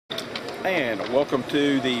And welcome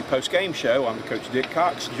to the post-game show. I'm Coach Dick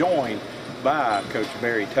Cox, joined by Coach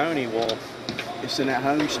Toney. Well, it's in that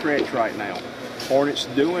home stretch right now. Hornets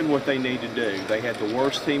doing what they need to do. They had the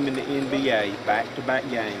worst team in the NBA,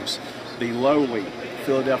 back-to-back games. The lowly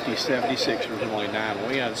Philadelphia 76ers with only 9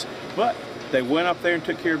 wins. But they went up there and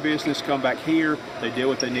took care of business, come back here. They did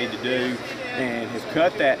what they need to do and have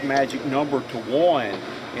cut that magic number to 1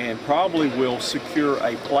 and probably will secure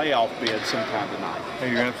a playoff bid sometime tonight.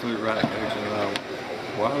 Hey, you're absolutely right, Coach. And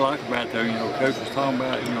what I like about it, though, Coach was talking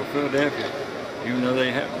about, Philadelphia, even though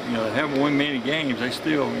they haven't won many games, they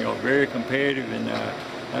still, very competitive, and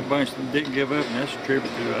that bunch didn't give up, and that's a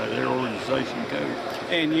tribute to their organization, Coach.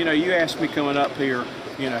 And you asked me coming up here,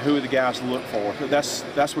 who are the guys to look for? That's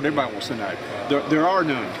what everybody wants to know. There are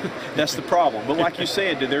none. That's the problem. But like you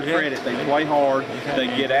said, to their credit, they play hard, they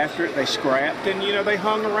get after it, they scrapped, and they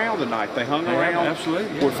hung around tonight. They hung around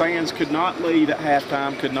absolutely, where fans could not leave at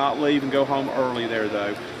halftime, could not leave and go home early there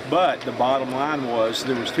though. But the bottom line was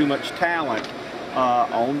there was too much talent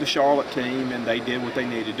on the Charlotte team, and they did what they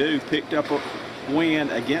needed to do. Picked up a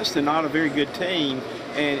win against not a very good team.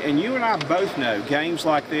 And you and I both know games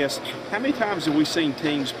like this, how many times have we seen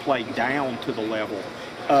teams play down to the level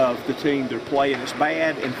of the team they're playing? It's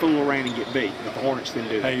bad and fool around and get beat. But the Hornets didn't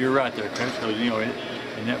do that. Hey, you're right there, Coach. Because,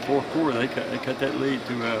 in that fourth quarter, they cut that lead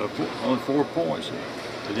to only 4 points.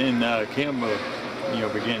 But then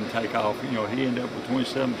Kemba, began to take off. He ended up with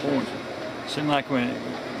 27 points. It seemed like when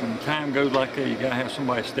time goes like that, you got to have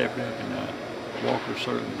somebody step up, and Walker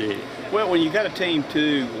certainly did. Well, when you got a team,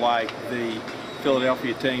 too, like the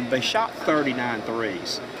Philadelphia team, they shot 39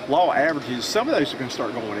 threes. Law averages, some of those are going to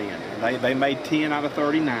start going in. They made 10 out of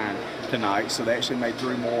 39 tonight, so they actually made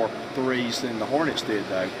 3 more threes than the Hornets did,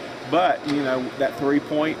 though. But, that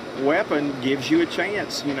three-point weapon gives you a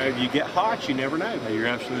chance. If you get hot, you never know. Hey, you're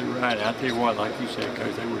absolutely right. I'll tell you what, like you said,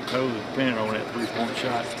 Coach, they were totally dependent on that three-point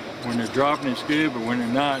shot. When they're dropping, it's good, but when they're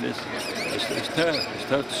not, it's tough. It's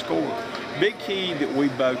tough to score. Big key that we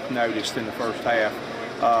both noticed in the first half,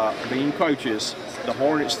 being coaches, the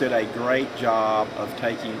Hornets did a great job of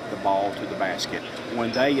taking the ball to the basket.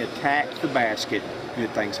 When they attacked the basket,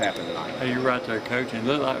 good things happen tonight. Hey, you're right there, Coach. And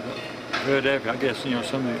look like Philadelphia, I guess,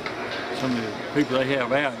 some of the people they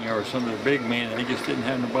have out, or some of the big men, they just didn't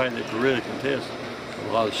have nobody that could really contest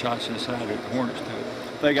a lot of the shots inside that the Hornets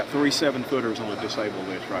took. They got 3 7-footers on the disabled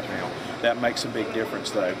list right now. That makes a big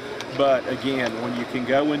difference, though. But again, when you can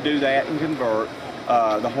go and do that and convert,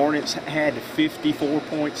 the Hornets had 54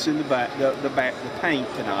 points in the paint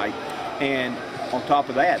tonight, and on top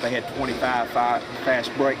of that, they had 25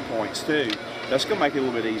 fast break points too. That's going to make it a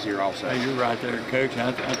little bit easier also. Hey, you're right there, Coach.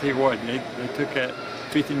 I tell you what, they took that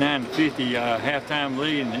 59-50 halftime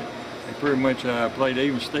lead, and they pretty much played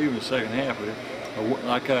even Steve in the second half. But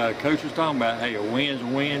like Coach was talking about, hey, a win's a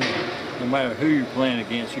win. No matter who you're playing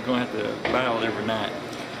against, you're going to have to battle every night.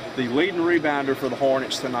 The leading rebounder for the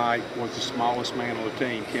Hornets tonight was the smallest man on the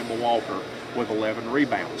team, Kemba Walker, with 11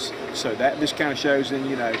 rebounds. So that just kind of shows, and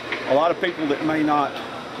a lot of people that may not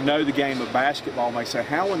know the game of basketball may say,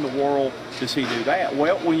 how in the world does he do that?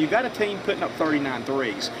 Well, when you got a team putting up 39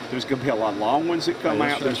 threes, there's going to be a lot of long ones that come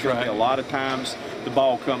out. There's going to be a lot of times the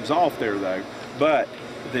ball comes off there, though. But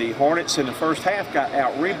the Hornets in the first half got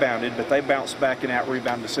out-rebounded, but they bounced back and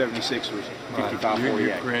out-rebounded the 76ers 55-48.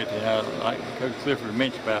 You're correct. Like Coach Clifford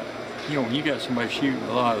mentioned about, when you got somebody shooting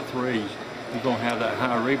a lot of threes, you're going to have that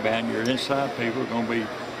high rebound. Your inside people are going to be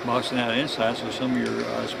boxing out inside, so some of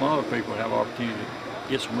your smaller people have opportunity to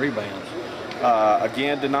get some rebounds.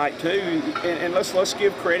 Again tonight, too, and let's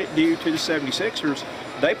give credit due to the 76ers.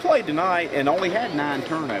 They played tonight and only had 9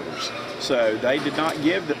 turnovers. So they did not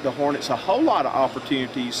give the Hornets a whole lot of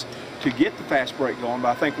opportunities to get the fast break going. But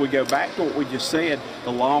I think we go back to what we just said.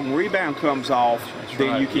 The long rebound comes off,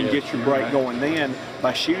 then you can get your break going. Then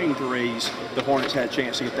by shooting threes, the Hornets had a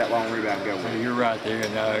chance to get that long rebound going. Well, you're right there.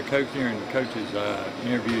 And Coach here in the coach's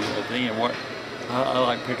interview at the end, what I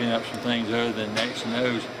like picking up some things other than X and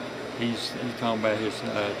O's. He's talking about his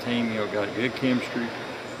team, got a good chemistry,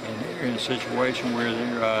 and they're in a situation where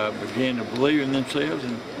they're beginning to believe in themselves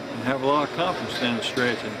and have a lot of confidence down the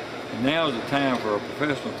stretch. And now is the time for a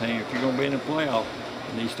professional team. If you're going to be in the playoff,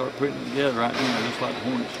 and you start putting it together right now, just like the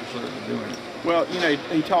Hornets are certainly doing it. Well,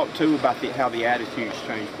 he talked too about how the attitudes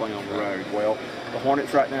change playing on the road. Well, the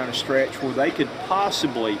Hornets right now in a stretch where they could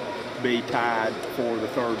possibly be tied for the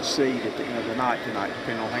 3rd seed at the end of the night tonight,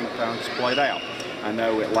 depending on how things played out. I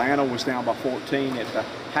know Atlanta was down by 14 at the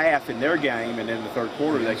half in their game, and in the 3rd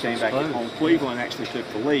quarter they came back home. Cleveland actually took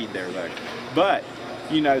the lead there, though. But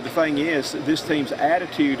the thing is, this team's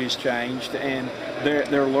attitude has changed, and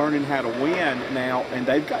they're learning how to win now, and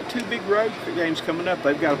they've got 2 big road games coming up.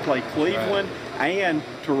 They've got to play Cleveland and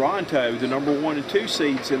Toronto, the number 1 and 2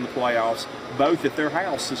 seeds in the playoffs, both at their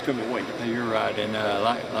house this coming week. You're right, and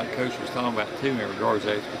like Coach was talking about too in regards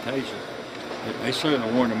to expectations, they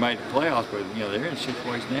certainly wanted to make the playoffs, but they're in a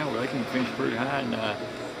situation now where they can finish pretty high and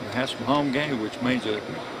have some home games, which means an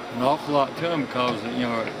awful lot to them because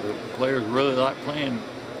the players really like playing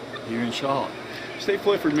here in Charlotte. Steve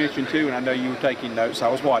Clifford mentioned too, and I know you were taking notes. I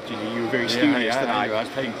was watching you. You were very studious tonight. I was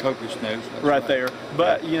taking copious notes. Right there.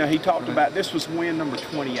 But he talked about this was win number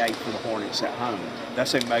 28 for the Hornets at home.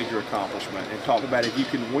 That's a major accomplishment. And talked about if you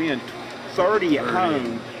can win 30 at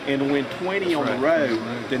home and win 20 on the road,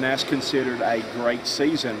 then that's considered a great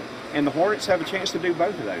season. And the Hornets have a chance to do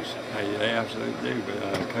both of those. Hey, they absolutely do.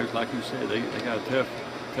 But Coach, like you said, they got a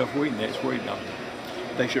tough week next week, don't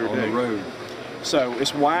they? They sure do. On the road. So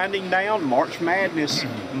it's winding down. March Madness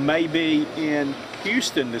may be in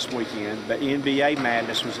Houston this weekend. The NBA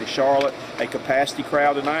Madness was in Charlotte. A capacity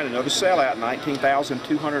crowd tonight, another sellout,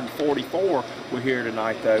 19,244 were here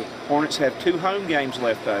tonight though. Hornets have 2 home games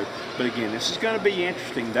left though. But again, this is going to be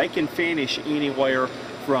interesting. They can finish anywhere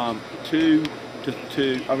from from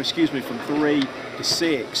 3 to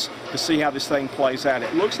 6 to see how this thing plays out.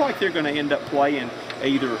 It looks like they're going to end up playing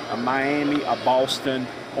either a Miami, a Boston,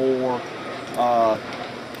 or I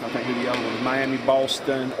think who the other one, Miami,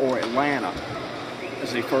 Boston, or Atlanta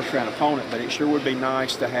as a first-round opponent, but it sure would be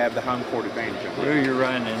nice to have the home court advantage. Well, you're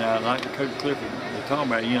right, and like Coach Clifford was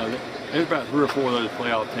talking about, there's about 3 or 4 of those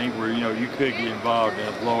playoff teams where, you could get involved in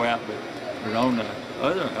a blowout, but on the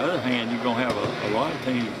other hand, you're going to have a lot of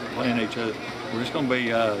teams playing each other where it's going to be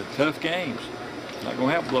tough games. Not going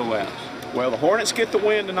to have blowouts. Well, the Hornets get the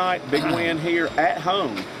win tonight, big win here at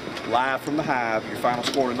home. Live from the Hive, your final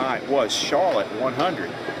score tonight was Charlotte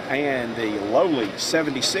 100 and the lowly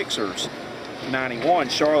 76ers 91.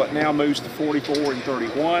 Charlotte now moves to 44 and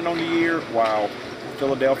 31 on the year, while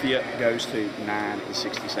Philadelphia goes to 9 and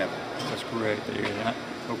 67. That's correct there. And I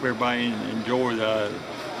hope everybody enjoys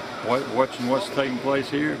watching what's taking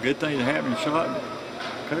place here. Good thing to happen in Charlotte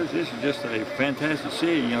because this is just a fantastic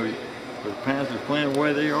city. With the Panthers playing the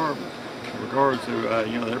way they are in regards to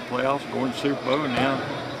their playoffs, going to the Super Bowl, and now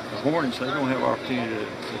the Hornets, they're going to have opportunity to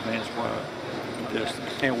advance quite a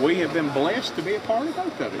distance. And we have been blessed to be a part of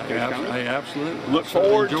both of it. Hey, absolutely. Look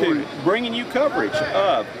forward to bringing you coverage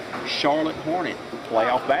of Charlotte Hornet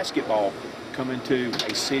playoff basketball coming to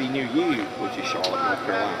a city near you, which is Charlotte, North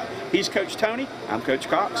Carolina. He's Coach Toney. I'm Coach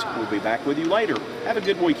Cox. We'll be back with you later. Have a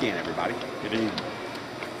good weekend, everybody. Good evening.